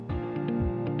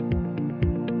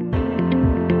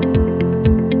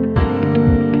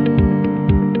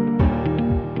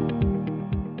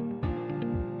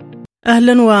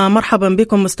أهلا ومرحبا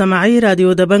بكم مستمعي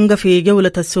راديو دبنقا في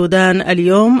جولة السودان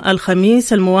اليوم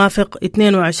الخميس الموافق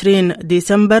 22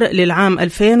 ديسمبر للعام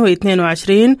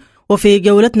 2022. وفي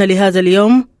جولتنا لهذا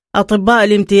اليوم أطباء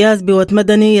الامتياز بوت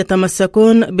مدني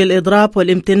يتمسكون بالإضراب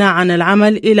والامتناع عن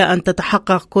العمل إلى أن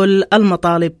تتحقق كل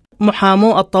المطالب.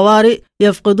 محامو الطوارئ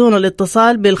يفقدون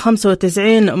الاتصال بال95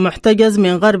 محتجز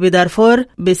من غرب دارفور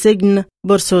بسجن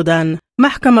بورسودان.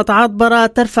 محكمة عطبرة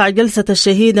ترفع جلسة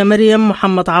الشهيدة مريم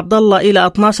محمد عبد الله إلى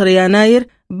 12 يناير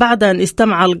بعد أن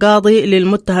استمع القاضي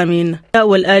للمتهمين.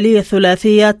 والآلية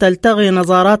الثلاثية تلتغي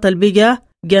نظارات البقا.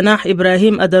 جناح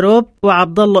إبراهيم أدروب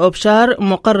وعبد الله أبشار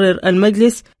مقرر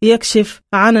المجلس يكشف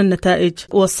عن النتائج.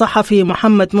 والصحفي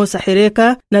محمد موسى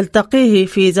حريكة نلتقيه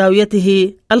في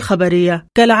زاويته الخبرية.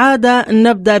 كالعادة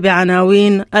نبدأ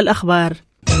بعناوين الأخبار.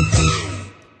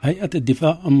 هيئة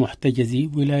الدفاع عن محتجزي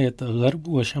ولاية غرب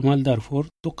وشمال دارفور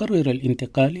تقرر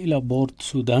الانتقال إلى بورت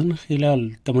السودان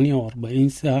خلال 48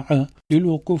 ساعة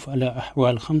للوقوف على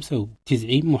أحوال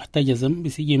 95 محتجزا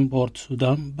بسجن بورت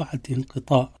السودان بعد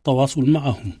انقطاع التواصل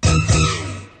معهم.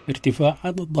 ارتفاع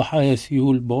عدد ضحايا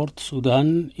سيول بورت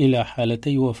السودان إلى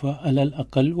حالتي وفاة على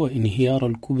الأقل وانهيار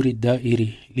الكوبري الدائري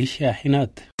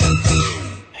للشاحنات.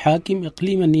 حاكم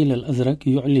إقليم النيل الأزرق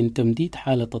يعلن تمديد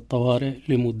حالة الطوارئ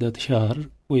لمدة شهر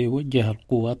ويوجه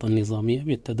القوات النظامية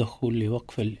بالتدخل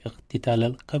لوقف الاقتتال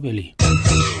القبلي.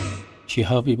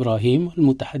 شهاب إبراهيم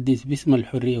المتحدث باسم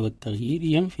الحرية والتغيير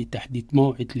ينفي تحديد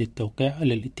موعد للتوقيع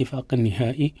على الاتفاق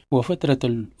النهائي وفترة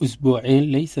الأسبوعين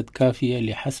ليست كافية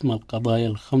لحسم القضايا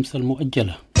الخمسة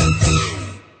المؤجلة.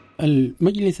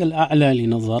 المجلس الأعلى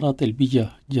لنظارات البجا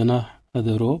جناح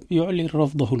أدروب يعلن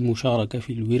رفضه المشاركة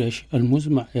في الورش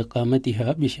المزمع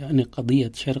إقامتها بشأن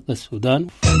قضية شرق السودان.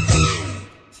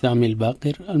 سامي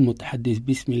الباقر المتحدث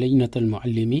باسم لجنة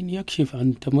المعلمين يكشف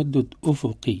عن تمدد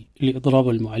أفقي لإضراب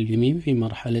المعلمين في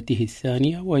مرحلته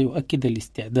الثانية ويؤكد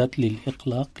الاستعداد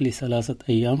للإقلاق ل3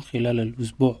 أيام خلال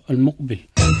الأسبوع المقبل.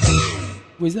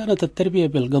 وزارة التربية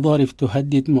بالقضارف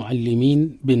تهدد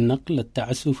معلمين بالنقل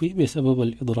التعسفي بسبب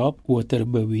الإضراب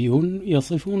وتربويون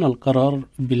يصفون القرار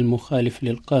بالمخالف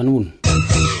للقانون.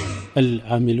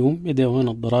 العاملون بديوان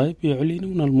الضرائب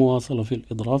يعلنون المواصلة في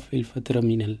الإضراب في الفترة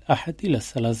من الأحد إلى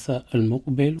الثلاثاء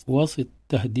المقبل وسط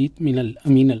تهديد من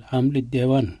الأمين العام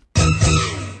للديوان.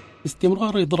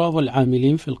 استمرار إضراب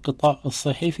العاملين في القطاع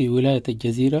الصحي في ولاية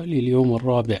الجزيرة لليوم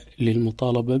الرابع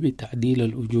للمطالبة بتعديل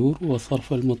الأجور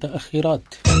وصرف المتأخرات.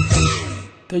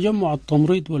 تجمع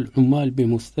التمريض والعمال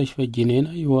بمستشفى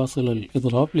الجنينة يواصل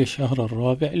الإضراب للشهر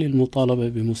الرابع للمطالبة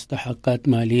بمستحقات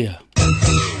مالية.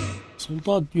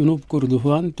 سلطات جنوب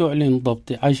كردفان تعلن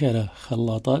ضبط 10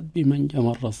 خلاطات بمنجم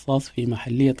الرصاص في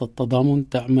محلية التضامن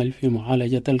تعمل في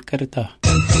معالجة الكرتة.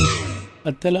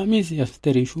 التلاميذ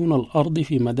يفترشون الأرض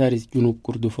في مدارس جنوب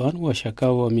كردفان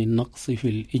وشكاوى من نقص في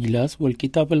الإجلاس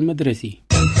والكتاب المدرسي.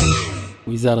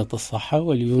 وزارة الصحة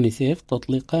واليونيسيف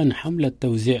تطلقان حملة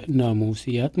توزيع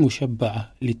ناموسيات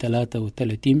مشبعة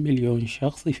ل33 مليون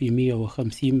شخص في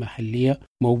 150 محلية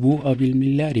موبوءة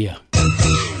بالملاريا.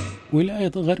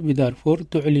 ولاية غرب دارفور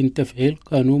تعلن تفعيل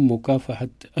قانون مكافحة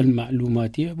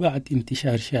المعلوماتية بعد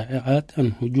انتشار شائعات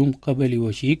عن هجوم قبلي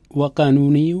وشيك،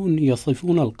 وقانونيون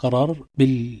يصفون القرار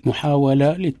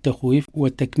بالمحاولة للتخويف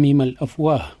وتكميم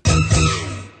الأفواه.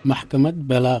 محكمة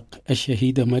بلاغ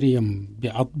الشهيدة مريم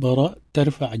بعطبرة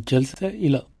ترفع الجلسة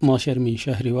إلى 12 من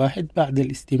شهر واحد بعد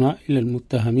الاستماع إلى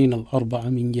المتهمين الأربعة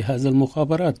من جهاز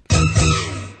المخابرات.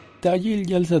 تعجيل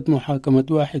جلسة محاكمة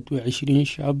 21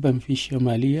 شابا في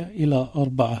الشمالية إلى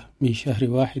 4 من شهر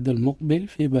واحد المقبل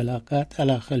في بلاغات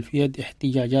على خلفية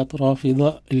احتجاجات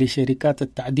رافضة لشركات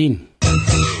التعدين.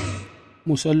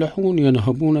 مسلحون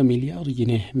ينهبون 1 مليار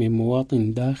جنيه من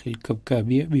مواطن داخل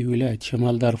كبكابية بولاية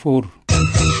شمال دارفور.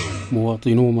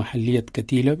 مواطنو محلية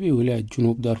كتيلة بولاية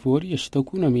جنوب دارفور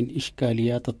يشتكون من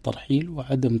إشكاليات الترحيل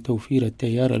وعدم توفير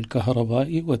التيار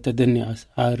الكهربائي وتدني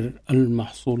أسعار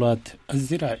المحصولات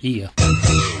الزراعية.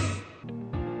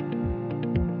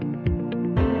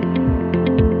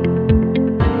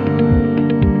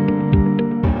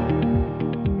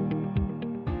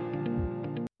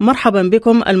 مرحبا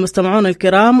بكم المستمعون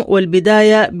الكرام،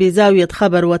 والبداية بزاوية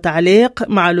خبر وتعليق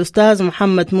مع الأستاذ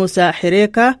محمد موسى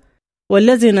حريكة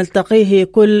والذي نلتقيه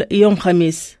كل يوم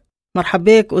خميس.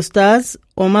 مرحبا بك أستاذ،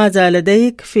 وماذا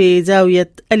لديك في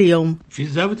زاوية اليوم؟ في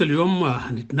زاوية اليوم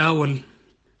هنتناول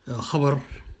خبر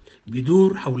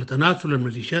بيدور حول تناسل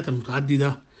الميليشيات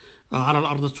المتعددة على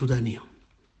الأرض السودانية.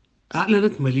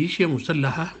 أعلنت ميليشيا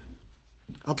مسلحة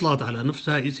أطلقت على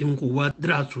نفسها اسم قوات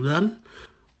درع السودان،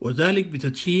 وذلك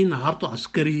بتدشين عرض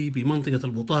عسكري بمنطقة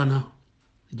البطانة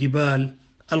جبال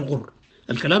الغر.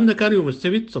 الكلام ده كان يوم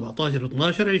السبت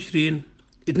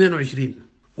 17/12/2022،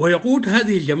 ويقود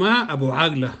هذه الجماعة أبو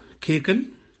عاقلة كيكل.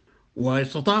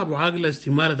 واستطاع أبو عاقلة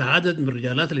استمالة عدد من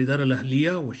رجالات الإدارة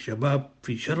الأهلية والشباب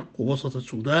في شرق ووسط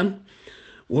السودان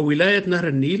وولاية نهر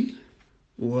النيل.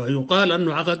 ويقال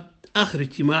أنه عقد آخر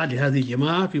اجتماع لهذه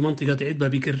الجماعة في منطقة عدبة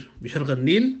بكر بشرق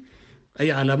النيل،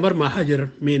 أي على مرمى حجر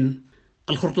من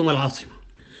الخرطوم العاصمة.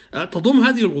 تضم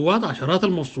هذه القوات عشرات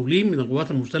المفصولين من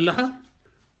القوات المسلحة،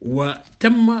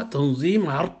 وتم تنظيم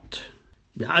عرض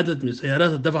بعدد من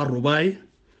سيارات الدفع الرباعي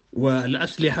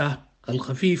والأسلحة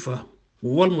الخفيفة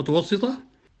والمتوسطة.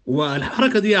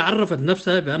 والحركة دي عرفت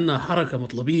نفسها بأنها حركة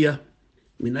مطلبية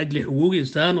من أجل حقوق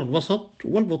إنسان الوسط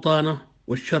والبطانة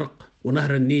والشرق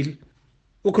ونهر النيل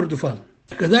وكردفان.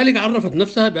 كذلك عرفت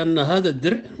نفسها بأن هذا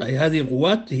الدرع أي هذه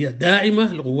القوات هي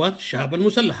داعمة لقوات الشعب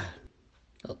المسلحة،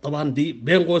 طبعا دي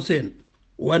بين قوسين،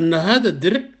 وأن هذا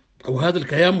الدرع أو هذا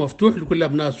الكيان مفتوح لكل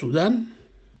أبناء السودان.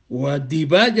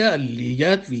 والديباجة اللي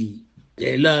جات في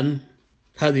إعلان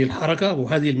هذه الحركة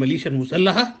وهذه الميليشيا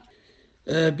المسلحة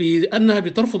بأنها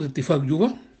بترفض اتفاق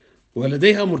جوبا،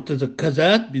 ولديها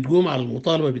مرتكزات بتقوم على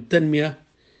المطالبة بالتنمية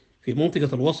في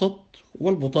منطقة الوسط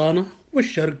والبطانة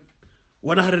والشرق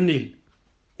ونهر النيل.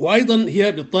 وأيضا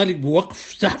هي بتطالب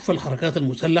بوقف سحف الحركات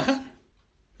المسلحة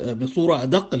بصورة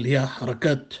أدق اللي هي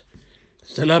حركات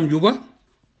سلام جوبا،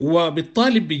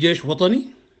 وبتطالب بجيش وطني،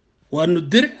 وأن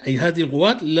الدرع أي هذه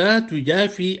القوات لا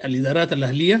تجافي الإدارات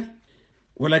الأهلية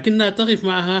ولكنها تقف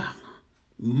معها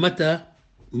متى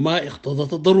ما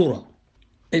اقتضت الضرورة.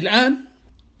 الآن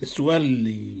السؤال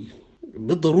اللي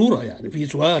بالضرورة يعني في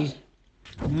سؤال: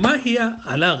 ما هي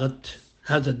علاقة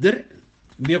هذا الدرع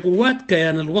بقوات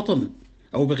كيان الوطن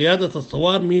أو بقيادة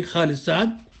الصوارمي خالد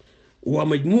سعد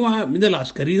ومجموعة من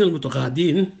العسكريين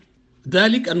المتقاعدين؟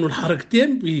 ذلك أن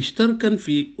الحركتين بيشتركن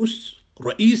في أس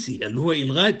رئيسي اللي هو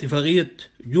إلغاء اتفاقية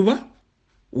جوبا.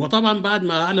 وطبعا بعد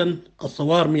ما أعلن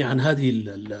الصوارمي عن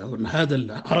هذا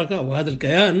الحركة وهذا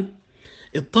الكيان،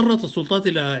 اضطرت السلطات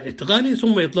إلى اعتقاله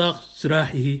ثم إطلاق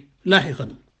سراحه لاحقا.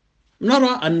 نرى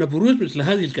أن بروز مثل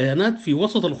هذه الكيانات في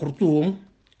وسط الخرطوم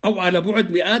أو على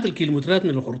بعد مئات الكيلومترات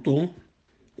من الخرطوم،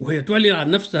 وهي تعلن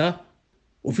عن نفسها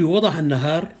وفي وضح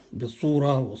النهار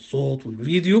بالصورة والصوت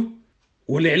والفيديو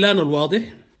والإعلان الواضح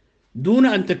دون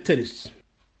أن تكترث،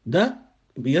 ده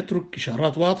بيترك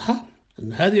إشارات واضحة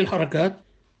أن هذه الحركات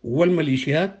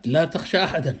والميليشيات لا تخشى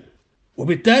أحدا،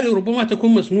 وبالتالي ربما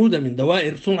تكون مسنودة من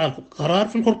دوائر صنع القرار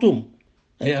في الخرطوم،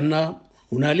 أي أن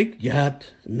هنالك جهات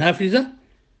نافذة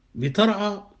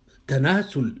بترعى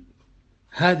تناسل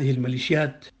هذه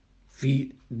الميليشيات في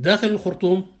داخل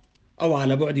الخرطوم أو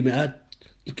على بعد مئات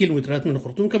الكيلومترات من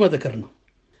الخرطوم كما ذكرنا.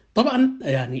 طبعا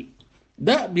يعني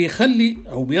ده بيخلي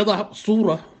أو بيضع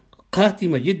صورة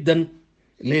قاتمة جدا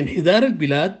لانحدار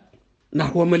البلاد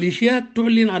نحو ميليشيات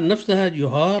تعلن عن نفسها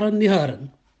جهارا نهارا،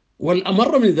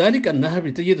 والأمر من ذلك أنها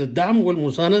بتجد الدعم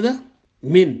والمساندة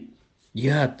من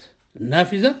جهات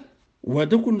نافذة،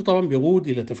 وده كله طبعا بيقود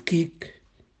إلى تفكيك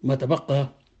ما تبقى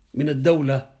من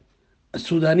الدولة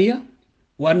السودانية،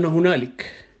 وأن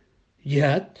هنالك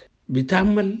جهات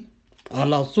بتعمل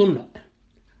على صنع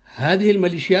هذه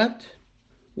الميليشيات،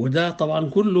 وده طبعا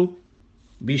كله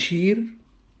بيشير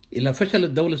إلى فشل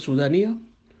الدولة السودانية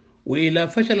وإلى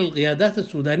فشل القيادات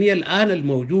السودانية الآن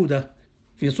الموجودة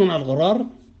في صنع القرار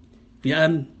في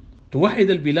أن توحد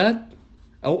البلاد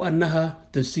أو أنها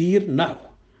تسير نحو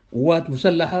قوات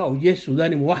مسلحة أو جيش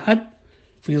سوداني موحد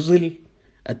في ظل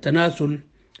التناسل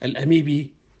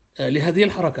الأميبي لهذه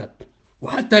الحركات.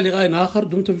 وحتى لغاية آخر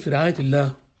دمتم في رعاية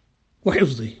الله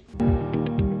وحفظه.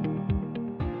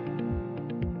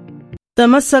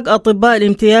 تمسك أطباء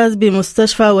الامتياز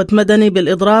بمستشفى وتمدني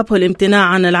بالإضراب والامتناع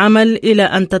عن العمل إلى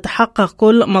أن تتحقق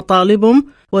كل مطالبهم،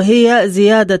 وهي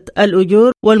زيادة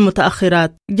الأجور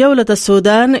والمتأخرات. جولة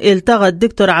السودان التقى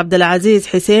الدكتور عبد العزيز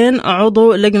حسين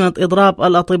عضو لجنة إضراب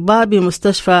الأطباء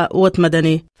بمستشفى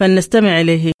وتمدني، فلنستمع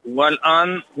إليه.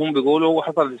 والآن هم بيقولوا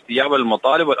حصل استجابة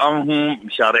للمطالب والآن هم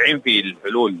شارعين في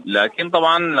الحلول، لكن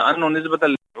طبعا لأنه نسبة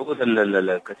العقود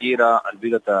الكثيرة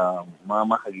البيئة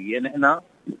ما حقيقية، نحن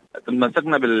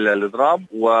تمسكنا بالإضراب،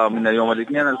 ومن اليوم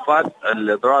الاثنين الفات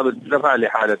الإضراب اترفع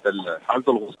لحالة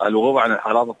الوقوف عن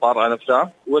الحالات الطارئة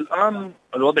نفسها، والآن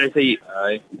الوضع سيء.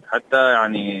 حتى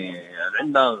يعني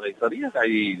عندنا قيصرية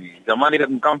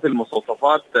زمان كان في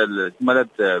المستوصفات اللي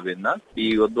اتملت بالناس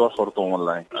يودوها الخرطوم،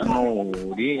 والله انه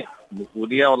دي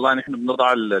مسؤولية. والله نحن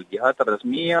بنضع الجهات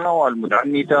الرسمية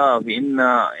والمتعنتة في إن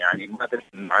يعني ما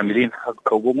عاملين حق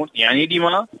حقوقهم، يعني دي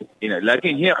ما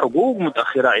لكن هي حقوق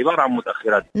متأخرة، عبارة عن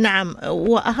متأخرات. نعم،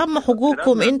 وأهم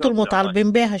حقوقكم أنتم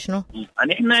المطالبين بها شنو؟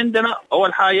 نحن عندنا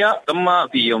أول حاجة تم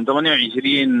في يوم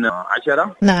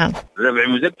 28/10 نعم رفع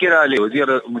مذكرة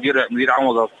لوزير مدير عام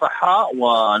وزارة الصحة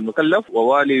والمكلف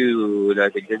ووالي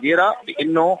ولاية الجزيرة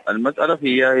بأنه المسألة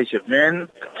هي شقين.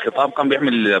 خطاب كان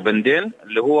بيحمل بندين،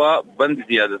 اللي هو بند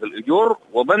زيادة الأجور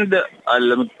وبند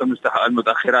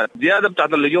المتأخرات. زيادة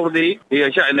بتاعت الأجور دي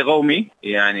هي شأن قومي،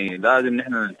 يعني لازم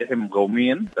نحن نلتحم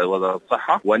قوميا وزارة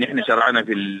الصحة، ونحن شرعنا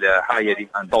في الحاجة دي.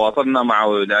 تواصلنا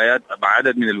مع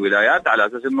عدد من الولايات على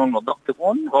أساس إنه الضغط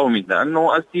يكون قومي،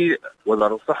 لأنه أستي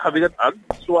وزارة الصحة بقت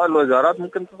سؤال الوزارات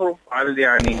ممكن تصرف على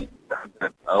يعني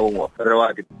أو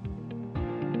الرواتب.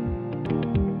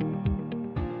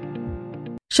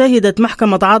 شهدت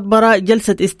محكمة عطبرة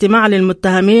جلسة استماع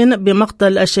للمتهمين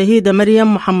بمقتل الشهيدة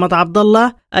مريم محمد عبد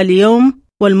الله اليوم،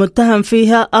 والمتهم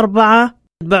فيها 4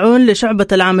 يتبعون لشعبة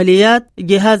العمليات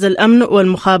جهاز الأمن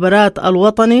والمخابرات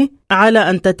الوطني، على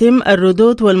أن تتم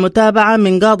الردود والمتابعة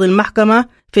من قاضي المحكمة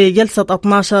في جلسة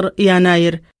 12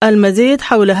 يناير. المزيد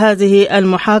حول هذه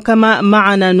المحاكمة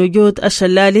معنا نجود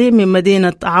الشلالي من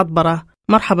مدينة عطبرة.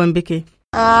 مرحبا بك.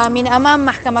 من أمام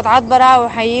محكمة عطبرة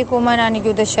أحييكم، أنا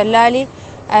نجود الشلالي.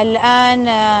 الآن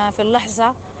في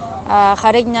اللحظة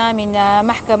خرجنا من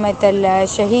محكمة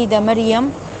الشهيدة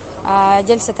مريم.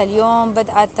 جلسة اليوم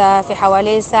بدأت في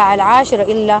حوالي الساعة 10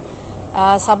 إلا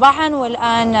صباحا،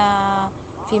 والآن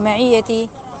في معيتي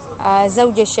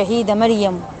زوج الشهيدة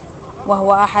مريم،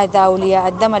 وهو أحد أولياء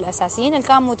الدم الأساسيين اللي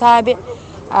كان متابع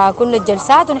كل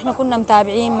الجلسات، ونحن كنا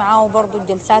متابعين معه برضو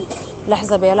الجلسات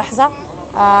لحظة بلحظة.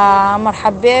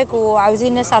 مرحب بك،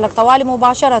 وعاوزين نسألك طوالي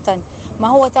مباشرة ما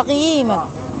هو تقييمك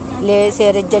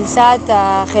لسير الجلسات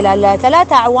خلال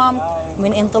 3 أعوام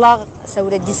من انطلاق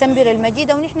ثورة ديسمبر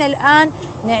المجيدة، ونحن الآن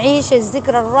نعيش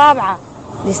الذكرى الرابعة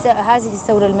لهذه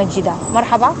الثورة المجيدة.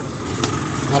 مرحبا.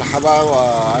 مرحبا،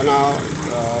 وأنا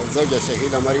زوجة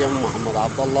الشهيدة مريم محمد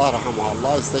عبد الله رحمها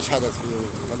الله، استشهدت في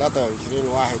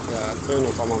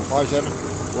 23/1/2018،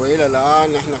 وإلى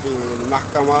الآن نحن في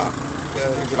المحكمة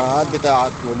إجراءات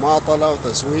بتاعت مماطلة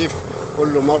وتسويف،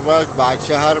 كل مرة بعد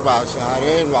شهر بعد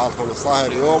شهرين بعد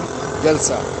 15 يوم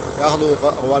جلسة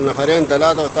ياخذوا نفرين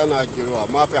 3 وتاني أجلوها،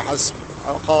 ما في حسم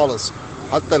خالص.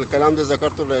 حتى الكلام ده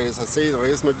ذكرته للسيد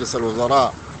رئيس مجلس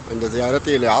الوزراء عند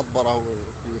زيارته لعطبرة في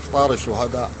إفطار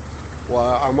الشهداء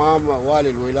وأمام والي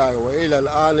الولاية، وإلى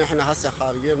الآن إحنا هسه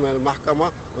خارجين من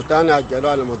المحكمة وتاني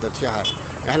أجلوها لمدة شهر.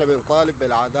 إحنا بنطالب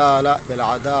بالعدالة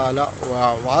بالعدالة،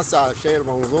 وهسه الشيء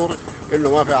المنظور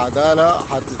إنه ما في عدالة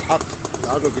حتتحقق،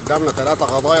 لأنه قدامنا 3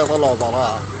 قضايا طلعوا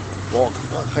براءة،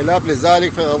 وخلاف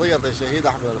لذلك في قضية الشهيد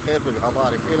أحمد الخير في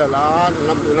الغضارف إلى الآن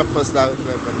لم ينفذ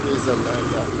تنفيذ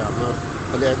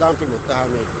الإعدام في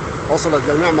المتهمين. وصلت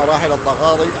جميع مراحل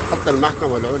التقاضي حتى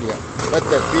المحكمة العليا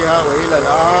بدت فيها، وإلى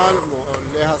الآن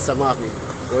لها السماحي.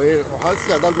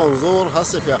 وهسه ده المنظور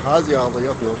هسه في هذه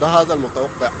قضيتنا، وده هذا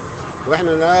المتوقع، وإحنا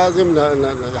لازم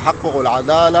نحقق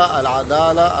العدالة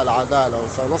العدالة العدالة،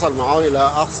 وسنصل معهم إلى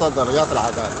أقصى درجات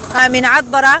العدالة. من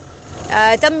عطبرة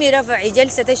تم رفع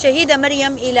جلسة الشهيدة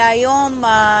مريم إلى يوم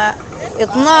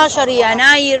 12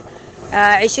 يناير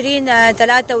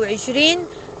 2023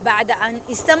 بعد أن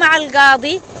استمع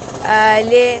القاضي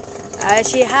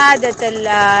لشهادة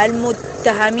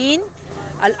المتهمين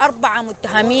 4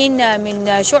 متهمين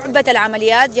من شعبة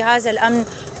العمليات جهاز الأمن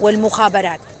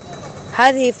والمخابرات.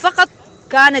 هذه فقط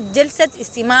كانت جلسة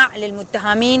استماع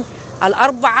للمتهمين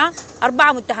 4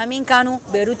 متهمين كانوا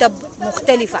برتب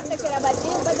مختلفة،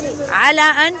 على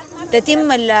أن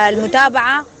تتم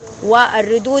المتابعة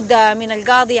والردود من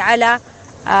القاضي على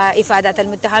إفادات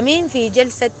المتهمين في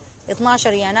جلسة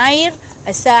 12 يناير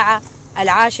الساعة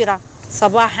 10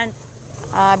 صباحا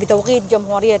بتوقيت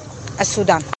جمهورية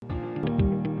السودان.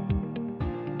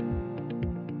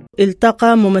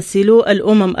 التقى ممثلو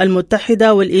الأمم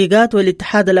المتحدة والإيغاد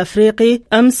والاتحاد الأفريقي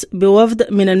أمس بوفد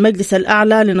من المجلس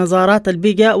الأعلى لنظارات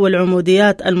البيئة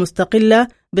والعموديات المستقلة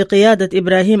بقيادة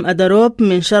إبراهيم أدروب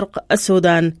من شرق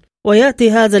السودان.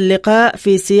 ويأتي هذا اللقاء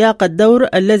في سياق الدور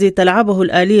الذي تلعبه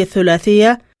الآلية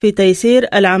الثلاثية في تيسير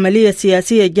العملية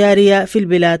السياسية الجارية في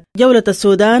البلاد. جولة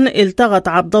السودان التقت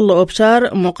عبد الله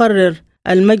أوبشار مقرر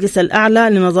المجلس الأعلى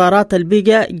لنظارات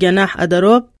البيئة جناح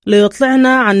أدروب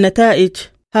ليطلعنا عن نتائج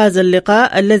هذا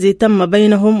اللقاء الذي تم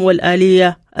بينهم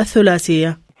والآلية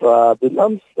الثلاثية.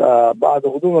 فبالأمس بعد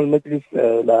قدوم المجلس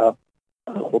إلى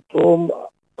الخرطوم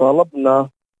طلبنا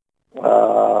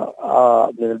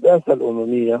من البعثة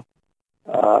الأممية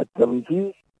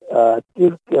تنفيذ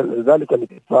ذلك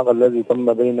الاتفاق الذي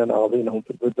تم بيننا وبينهم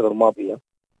في الفترة الماضية،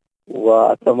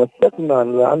 وتمسكنا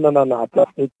لأننا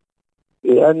نعتقد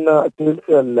بأن تلك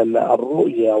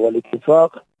الرؤية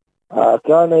والاتفاق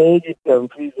كان يجب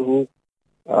تنفيذه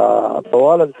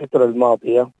طوال الفترة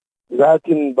الماضية،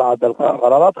 لكن بعد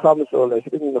القرارات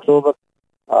 25 من أكتوبر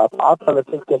تعطلت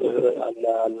تلك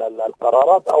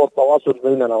القرارات أو التواصل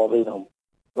بيننا وبينهم.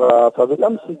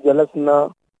 فبالأمس جلسنا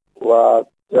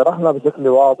وشرحنا بشكل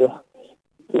واضح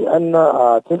بأن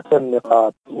تلك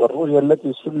النقاط والرؤية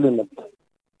التي سلمت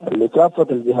لكافة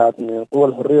الجهات من قوى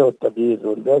الحرية والتبييض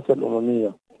والبعثة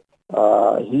الأممية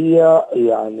هي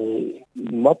يعني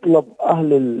مطلب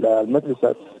أهل المجلس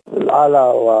الأعلى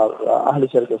وأهل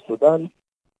شرق السودان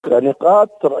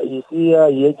كنقاط رئيسية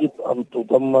يجب أن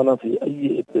تضمن في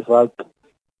أي اتفاق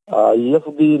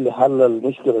يفضي لحل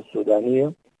المشكلة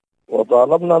السودانية.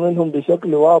 وطالبنا منهم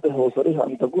بشكل واضح وصريح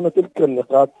أن تكون تلك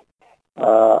النقاط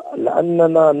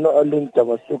لأننا نعلن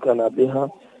تمسكنا بها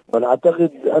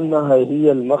ونعتقد أنها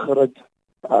هي المخرج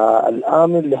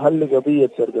الآمن لحل قضية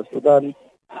شرق السودان،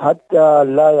 حتى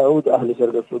لا يعود أهل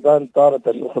شرق السودان تارة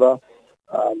أخرى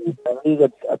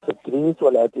لطريقة التكريس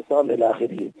والاعتصام إلى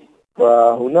آخره.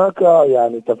 فهناك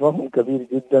يعني تفاهم كبير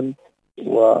جدا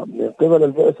ومن قبل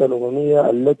البعثة الأممية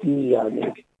التي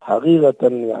يعني حقيقة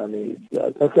يعني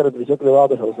ذكرت بشكل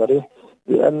واضح وصريح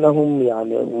بأنهم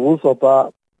يعني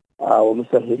وسطاء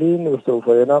ومسهلين وسوف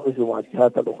يناقشوا مع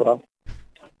الجهات الأخرى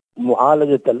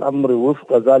معالجة الأمر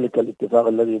وفق ذلك الاتفاق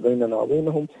الذي بيننا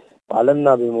وبينهم.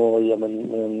 أعلنا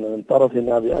من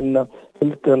طرفنا بأن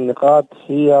تلك النقاط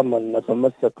هي من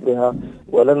نتمسك بها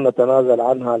ولن نتنازل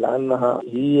عنها، لأنها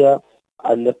هي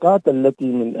النقاط التي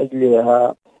من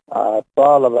أجلها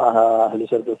طالب أهل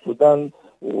شرق السودان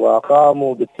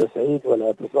وقاموا بالتسعيد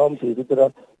والاعتصام في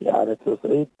فترة يعني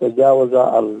التسعيد تجاوز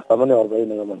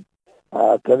 48 يوما.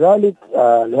 كذلك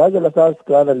لهذا الأساس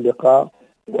كان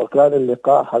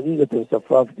اللقاء حقيقة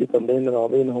شفاف جدا بيننا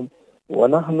وبينهم.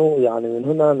 ونحن يعني من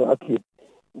هنا نؤكد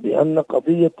بأن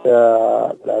قضية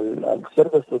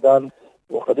شرق السودان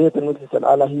وقضية المجلس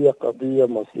الأعلى هي قضية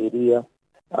مصيرية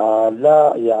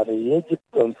لا يعني يجب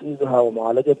تنفيذها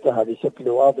ومعالجتها بشكل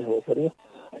واضح وصريح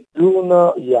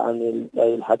دون يعني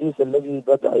الحديث الذي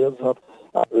بدأ يظهر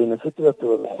بين فترة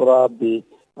والأخرى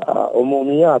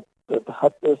بعموميات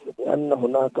تتحدث بأن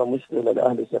هناك مشكلة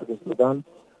لأهل شرق السودان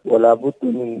ولا بد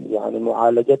من يعني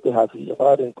معالجتها في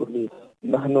إطار كلي.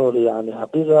 نحن يعني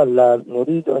حقيقة لا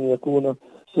نريد أن يكون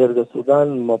شرق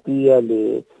السودان مطية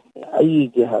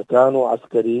لأي جهة، كانوا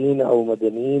عسكريين أو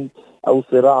مدنيين أو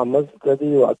صراع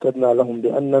مسكري. وأكدنا لهم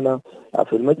بأننا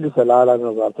في المجلس الأعلى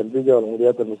لنظارة البيئة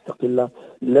والعمليات المستقلة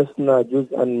لسنا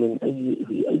جزءا من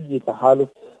أي تحالف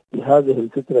في هذه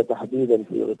الفترة تحديدا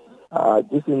في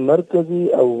جسم مركزي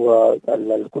أو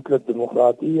الكتلة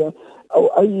الديمقراطية أو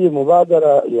أي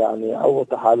مبادرة يعني أو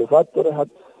تحالفات طرحت.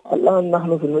 الآن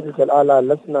نحن في المجلس الأعلى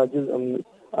لسنا جزءا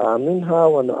منها،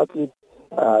 ونؤكد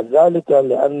ذلك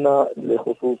لأن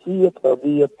لخصوصية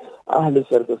قضية أهل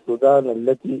شرق السودان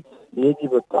التي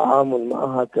يجب التعامل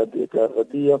معها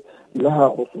كقضية لها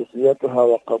خصوصيتها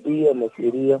وقضية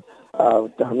مصيرية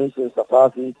تهميش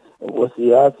ثقافي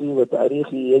وسياسي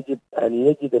وتاريخي يجب أن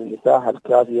يجد المساحة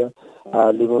الكافية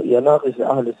ليناقش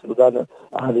أهل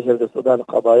شرق السودان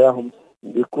قضاياهم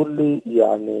بكل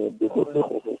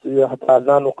خصوصية حتى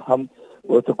لا نقحم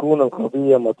وتكون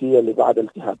القضية مطية لبعض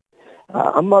الجهات.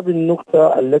 أما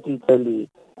بالنقطة التي تلي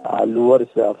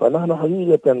الورشة فنحن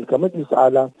حقيقة كمجلس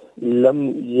أعلى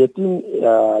لم يتم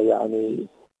يعني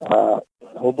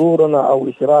حضورنا أو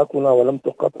إشراكنا ولم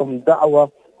تقدم دعوة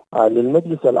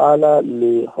للمجلس الأعلى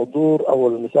لحضور أو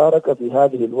المشاركة في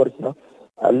هذه الورشة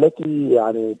التي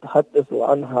يعني تحدثوا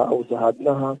عنها أو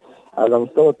شاهدناها على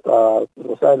مستوى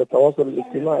وسائل التواصل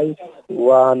الاجتماعي.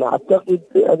 ونعتقد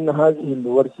بأن هذه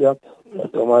الورشة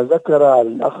كما ذكر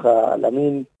الأخ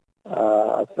الأمين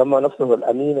سمى نفسه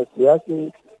الأمين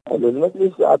السياسي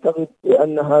للمجلس، أعتقد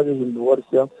بأن هذه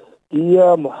الورشة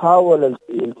هي محاولة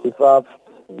الالتفاف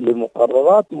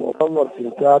لمقررات مؤتمر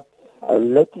سنكات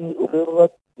التي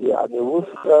أقرت يعني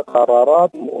وفق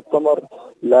قرارات مؤتمر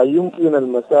لا يمكن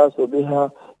المساس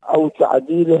بها أو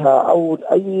تعديلها أو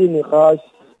أي نقاش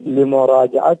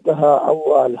لمراجعتها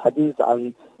أو الحديث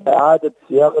عن إعادة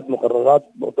صياغة مقررات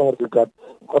مؤتمر سنكات.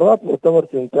 مقررات مؤتمر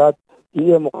سنكات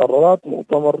هي مقررات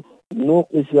مؤتمر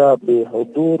نوقش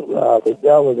بحضور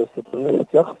تجاوز 600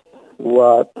 شخص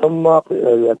وتم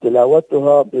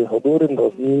تلاوتها بحضور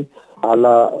رسمي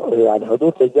على يعني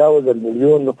حضور تجاوز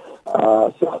 1,000,000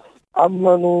 شخص.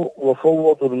 أمنوا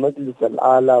وفوضوا المجلس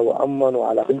الأعلى وأمنوا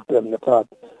على تلك النقاط.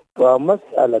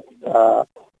 فمسألة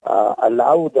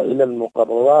العودة إلى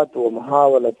المقررات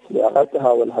ومحاولة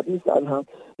صياغتها والحديث عنها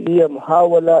هي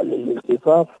محاولة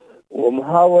للالتفاف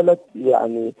ومحاولة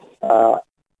يعني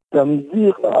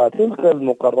تمزيق تلك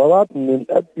المقررات من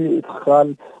أجل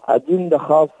إدخال أجندة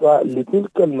خاصة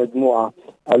لتلك المجموعة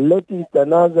التي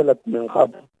تنازلت من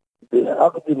قبل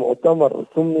بعقد مؤتمر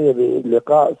سمي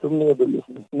بلقاء سمي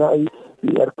بالاستثنائي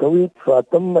في أركويت،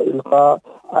 فتم إلقاء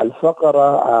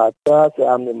الفقرة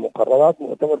التاسعة من مقررات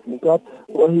مؤتمر سنكات،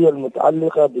 وهي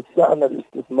المتعلقة بالشأن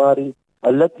الاستثماري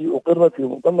التي أقرت في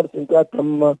مؤتمر سنكات.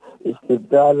 تم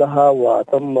استبدالها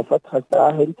وتم فتح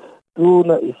الساحل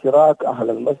دون إشراك أهل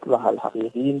المصلحة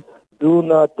الحقيقيين،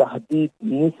 دون تحديد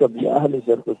نسب لأهل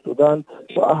شرق السودان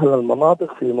وأهل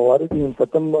المناطق في مواردهم.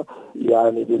 فتم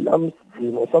يعني بالأمس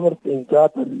في مؤتمر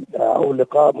سنكات أو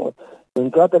لقاء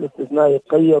سنكات الاستثنائي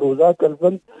غيروا ذاك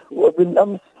البند،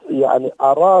 وبالأمس يعني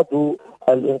أرادوا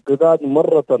الانقضاض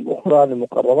مرة أخرى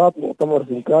لمقررات مؤتمر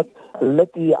سنكات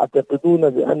التي يعتقدون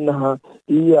بأنها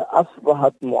هي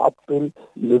أصبحت معطل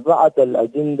لبعض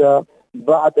الأجندة،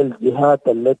 بعض الجهات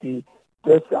التي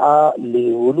تسعى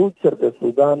لولود شرق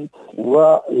السودان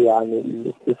ويعني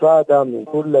الاستفادة من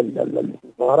كل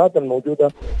الاستثمارات الموجودة.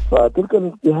 فتلك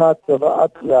الجهات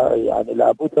سبقت يعني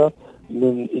لابد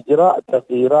من إجراء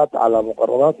تغييرات على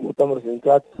مقررات مؤتمر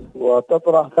سنكات،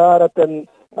 وتطرح تارة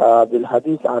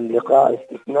بالحديث عن لقاء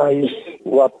استثنائي،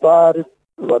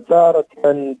 وتارة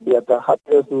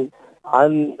يتحدث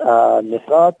عن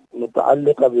نقاط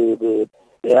متعلقة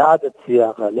بإعادة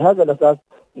سياقها. لهذا الأساس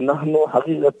نحن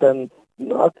حقيقة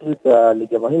نؤكد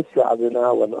لجماهير شعبنا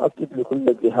ونؤكد لكل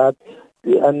الجهات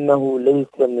بأنه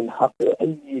ليس من حق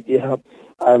أي جهة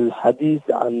الحديث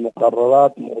عن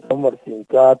مقررات مؤتمر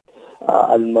سنكات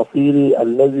المصيري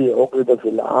الذي عقد في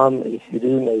العام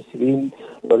 2020،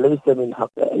 وليس من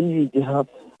حق أي جهة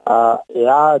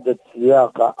إعادة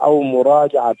سياقة أو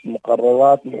مراجعة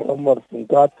مقررات مؤتمر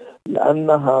سنكات،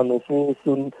 لأنها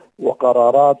نصوص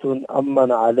وقرارات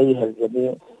أمن عليها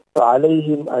الجميع.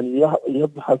 فعليهم أن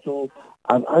يبحثوا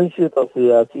عن أنشطة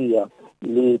سياسية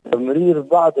لتمرير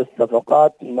بعض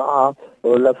الصفقات مع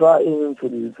حلفائهم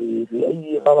في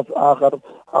أي طرف آخر.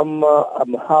 أما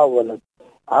محاولة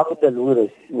عقد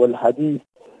الورش والحديث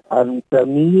عن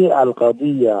تمييع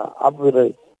القضية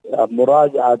عبر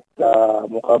مراجعة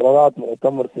مقررات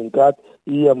مؤتمر سنكات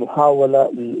هي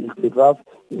محاولة للالتفاف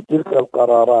بتلك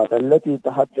القرارات التي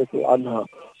تحدثوا عنها.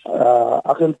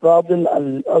 أخي الفاضل،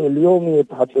 اليوم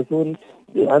يتحدثون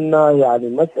بأن يعني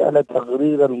مسألة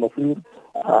تغرير المصير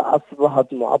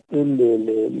أصبحت معطل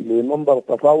لمنبر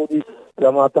التفاوضي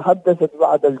كما تحدثت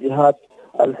بعض الجهات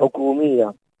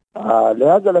الحكومية.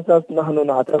 لهذا الأساس نحن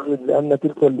نعتقد بأن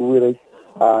تلك الورش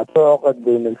تعقد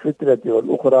بين الفترة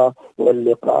والأخرى،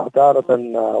 واللقاء تارة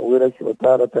ورش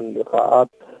وتارة لقاءات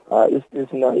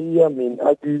استثنائية من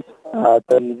أجل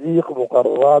تمزيق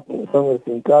مقررات مؤتمر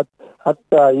سنكات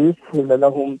حتى يسهل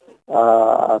لهم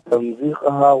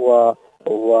تمزيقها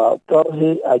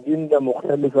وطرح أجندة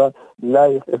مختلفة لا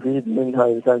يستفيد منها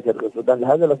إنسان شرق السودان.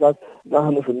 لهذا الأساس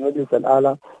نحن في المجلس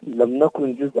الأعلى لم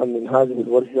نكن جزءا من هذه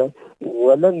الورشة،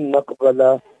 ولن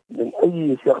نقبل من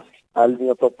أي شخص أن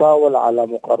يتطاول على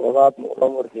مقررات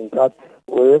مؤتمر سنكات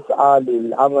ويسعى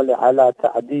للعمل على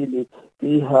تعديل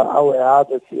فيها أو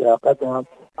إعادة سياقتها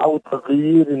أو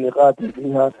تغيير نقاط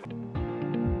فيها.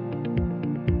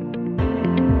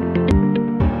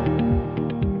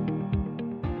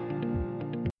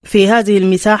 في هذه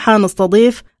المساحة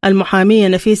نستضيف المحامية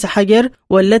نفيسة حجر،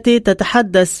 والتي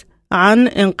تتحدث عن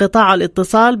انقطاع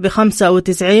الاتصال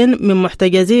ب95 من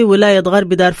محتجزي ولاية غرب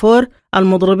دارفور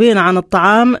المضربين عن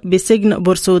الطعام بسجن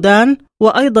بورسودان،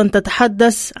 وأيضا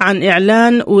تتحدث عن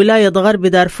إعلان ولاية غرب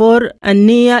دارفور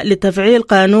النية لتفعيل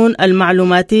قانون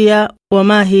المعلوماتية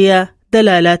وما هي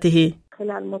دلالاته.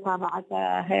 خلال متابعة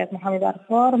هيئة محامي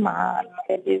دارفور مع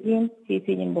المحتجزين في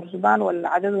سجن بورسودان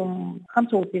والعددهم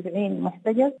 95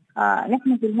 محتجز،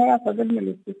 نحن في الهيئة فقدنا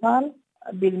الاتصال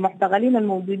بالمحتجلين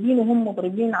الموجودين وهم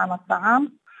مضربين عن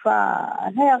الطعام.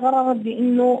 فالهيئة قررت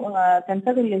بأنه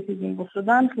تنتقل لسجن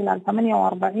بورسودان خلال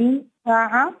 48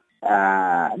 ساعة،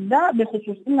 ده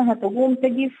بخصوص أنها تقوم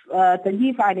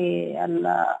تجيف على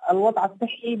الوضع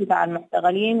الصحي بتاع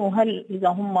المحتجلين، وهل إذا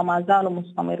هم ما زالوا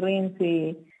مستمرين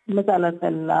في مسألة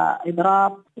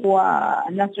الإضراب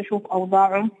والناس تشوف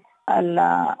أوضاعهم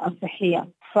الصحية.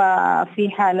 ففي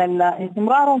حال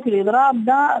استمرارهم في الإضراب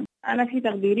ده أنا في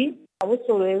تقديري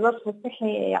وصلوا للظرف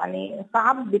الصحي يعني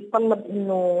صعب، بيتطلب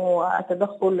إنه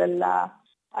تدخل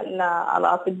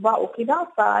الأطباء وكده.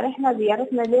 فنحن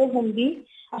زيارتنا لهم دي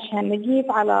عشان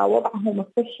نجيب على وضعهم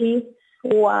الصحي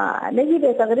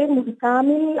ونجد تقرير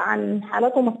متكامل عن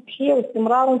حالتهم الصحية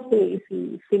واستمرارهم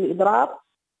في الإضراب.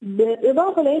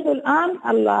 بالإضافة لأنه الآن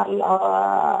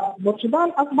بورسودان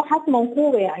أصبحت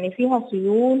منقوبة يعني فيها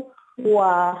سيول،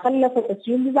 وخلفت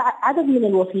السيول عدد من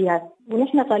الوفيات،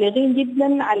 ونحن قلقين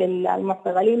جدا على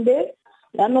المحتجلين دول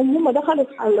لأنهم هم دخلوا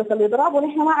في حالة الإضراب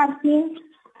ونحن ما عارفين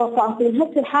تفاصيل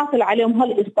هل الحاصل عليهم،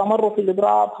 هل استمروا في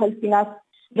الإضراب، هل في ناس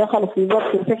دخلوا في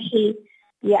ظرف صحي،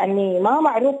 يعني ما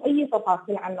معروف أي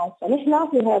تفاصيل عنهم. فنحن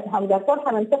في هذا الدكتور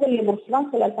حننتقل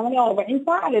لبرشلونة خلال 48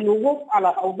 ساعة للوقوف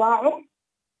على أوضاعه،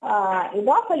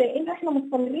 إضافة لأن إحنا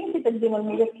مستمرين في تقديم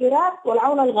المذكرات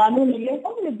والعون القانوني لهم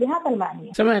للجهات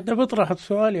المعنية. سمعت بطرح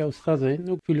السؤال يا أستاذة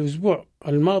إنه في الأسبوع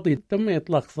الماضي تم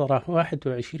إطلاق سراح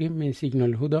 21 من سجن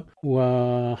الهدى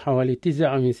وحوالي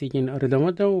 9 من سجن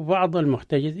أردمتة وبعض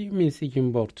المحتجزين من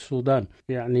سجن بورت السودان.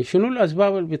 يعني شنو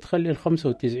الأسباب اللي بتخلي ال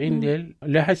 95 ديل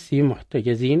لحسي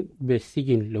محتجزين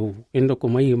بالسجن لو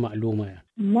عندكم أي معلومة؟ يعني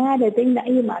ما لدينا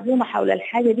أي معلومة حول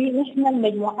الحاجة دي. نحن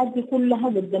المجموعات دي كلها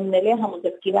قدمنا لها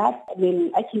مذكرات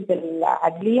للأجهزة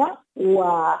العدلية،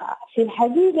 وفي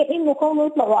الحقيقة إنه كانوا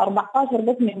يطلعوا 14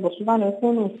 بس من برشلونة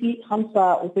ويكونوا في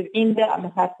 75 ده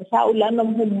مساء تساؤل،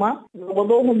 لأنهم هم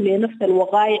وضعوهم لنفس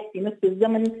الوقائع في نفس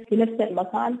الزمن في نفس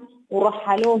المكان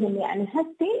ورحلوهم. يعني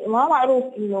هسي ما معروف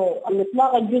إنه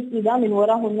الإطلاق الجزئي ده من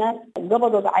وراه الناس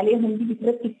قبضت عليهم دي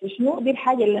بتركز في شنو. دي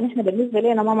الحاجة اللي نحن بالنسبة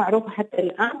لنا ما معروفة حتى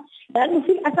الآن، لأنه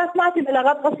في الأساس ما في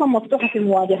بلاغات أصلا مفتوحة في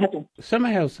مواجهتهم. سمح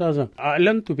يا أستاذة،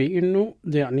 أعلنت بأنه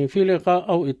يعني في لقاء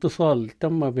أو اتصال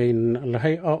تم بين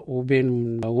الهيئة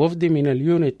وبين وفد من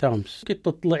اليونت تامس، كنت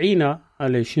تطلعينا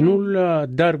على شنو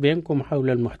الدار بينكم حول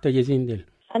المحتجزين دل؟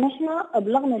 نحن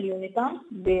أبلغنا اليونيتام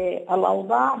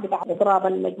بالأوضاع بتاع إضراب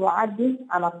المجموعات دي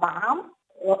عن الطعام،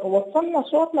 ووصلنا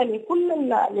صوتنا لكل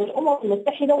للأمم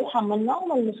المتحدة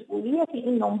وحملناهم المسؤولية في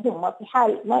إنهم هم في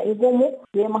حال ما يقوموا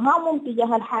بمهامهم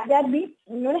تجاه الحاجات دي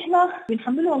إنه نحن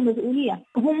بنحملهم المسؤولية.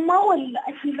 هم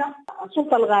والأجهزة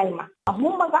السلطة الغائمة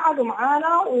هم قعدوا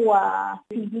معانا،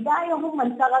 وفي البداية هم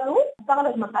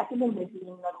انتقلت مكاتبهم من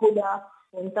الهدى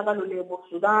وانتقلوا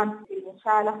للسودان في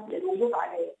المشالة للوقوف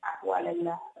على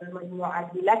أحوال المجموعات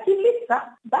دي. لكن لسه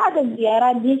بعد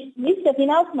الزيارات دي لسه في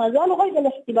ناس ما زالوا غير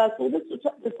الاحتباس،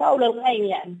 ولسه تساؤل الغايم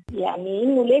يعني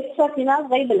إنه لسه في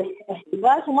ناس غير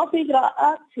الاحتباس وما في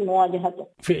إجراءات في مواجهته.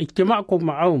 في اجتماعكم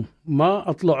معهم ما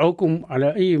أطلعوكم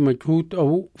على أي مجهود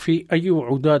أو في أي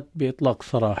وعودات بإطلاق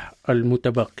سراح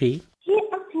المتبقي؟ هي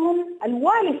أصلا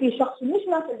الوالي في شخص مش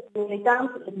ناس النظام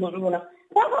يطلعونه.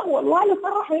 هو الوالي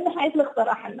صرح إنه حيطلق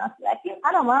سراح الناس، لكن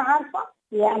أنا ما عارفة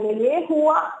يعني ليه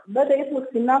هو بدأ يطلق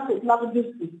في الناس إطلاق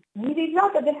جزئي.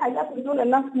 دي حاجات بتقول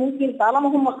الناس ممكن طالما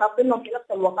هم خاطرينهم في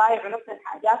نفس الوقائع ونفس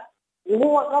الحاجات،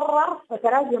 وهو قرر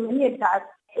فترات زمنية بتاعت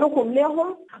حكم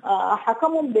لهم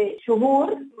حكمهم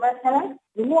بشهور مثلا،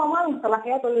 وهو ما من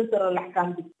صلاحياته يصدر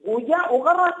الأحكام دي، وجاء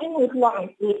وقرر إنه يطلعوا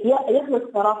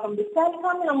يخلق سراحهم. بالتالي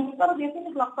كان من المفترض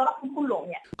يتم إخلاق سراحهم كلهم.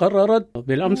 يعني قررت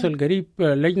بالأمس القريب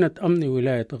لجنة أمن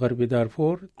ولاية غرب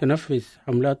دارفور تنفذ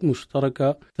حملات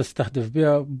مشتركة تستهدف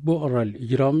بها بؤر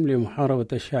الإجرام لمحاربة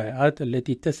الشائعات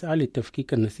التي تسعى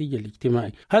لتفكيك النسيج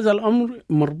الاجتماعي. هذا الأمر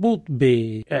مربوط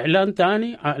بإعلان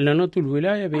ثاني أعلنته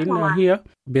الولاية بأنها هي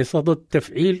بصدد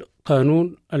تفعيل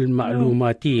قانون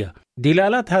المعلوماتية.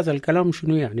 دلالات هذا الكلام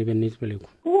شنو يعني بالنسبة لكم؟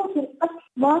 هو في الأصل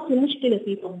ما في مشكلة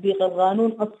في تطبيق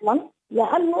القانون أصلا،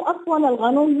 لأنه أصلا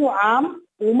القانون هو عام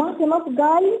وما في نص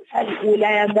قال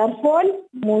الولاية دارفور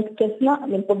مستثنى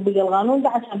من تطبيق القانون ده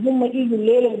عشان هم يجوا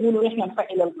الليلة يقولوا نحن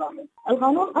نفعل القانون.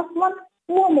 القانون أصلا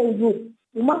هو موجود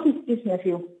وما في استثناء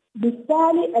فيه.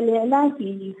 بالتالي الإعلان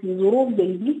في ظروف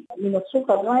دي من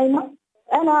السلطة الغائمة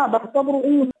أنا بعتبره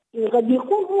إنه قد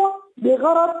يكون هو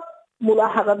بغرض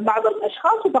ملاحظة بعض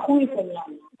الأشخاص وتخويفا،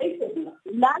 يعني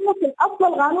لأنه في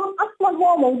الأصل القانون أصلا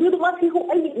هو موجود وما فيه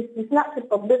أي استثناء في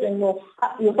التطبيق إنه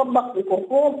يطبق في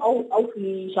خرطوم أو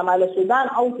في شمال السودان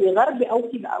أو في غرب أو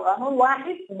في القانون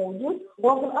واحد موجود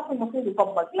وهو في الأصل المفروض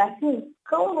يطبق. لكن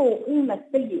كونه إنك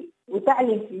تجي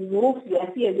وتعلن في ظروف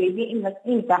سياسية زي دي إنك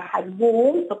أنت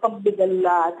حتقوم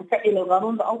تفعل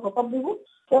القانون ده أو تطبقه،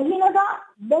 وهنا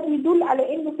ده بيدل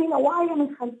على إنه في نوايا من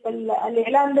خلف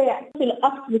الإعلان ده. يعني في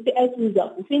الأصل في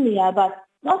أجهزة وفي نيابات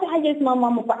ما في حاجة اسمها ما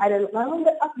مفعل. القانون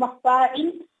ده أصبح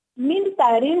فاعل من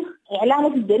تاريخ إعلانه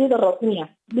في الجريدة الرسمية.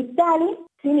 بالتالي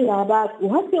في نيابات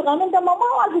وهسه القانون ده ما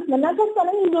واقف من الناس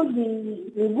السنين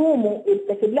يقوموا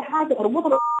يرتكب له حاجة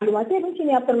مربوطة بالمعلوماتية، يمكن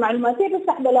نيابة المعلوماتية بس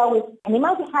سحب لاوي. يعني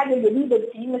ما في حاجة جديدة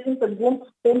في إنك أنت تقوم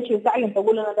تمشي وتعلن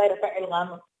تقول أنا داير أفعل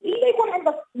القانون إلا يكون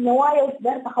عندك نوايا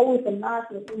وداير تخوف الناس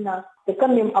وإنها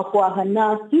تكمم أفواه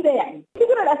الناس كده. يعني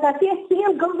الفكرة الأساسية هي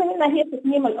القصد إنها هي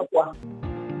تكميم الأفواه.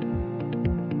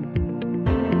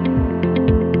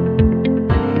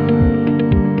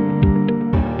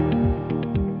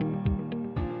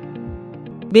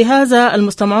 بهذا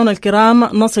المستمعون الكرام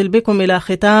نصل بكم إلى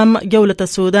ختام جولة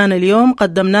السودان اليوم،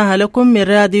 قدمناها لكم من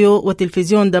راديو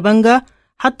وتلفزيون دبنقا.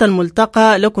 حتى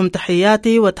الملتقى، لكم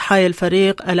تحياتي وتحايا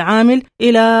الفريق العامل.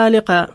 إلى لقاء.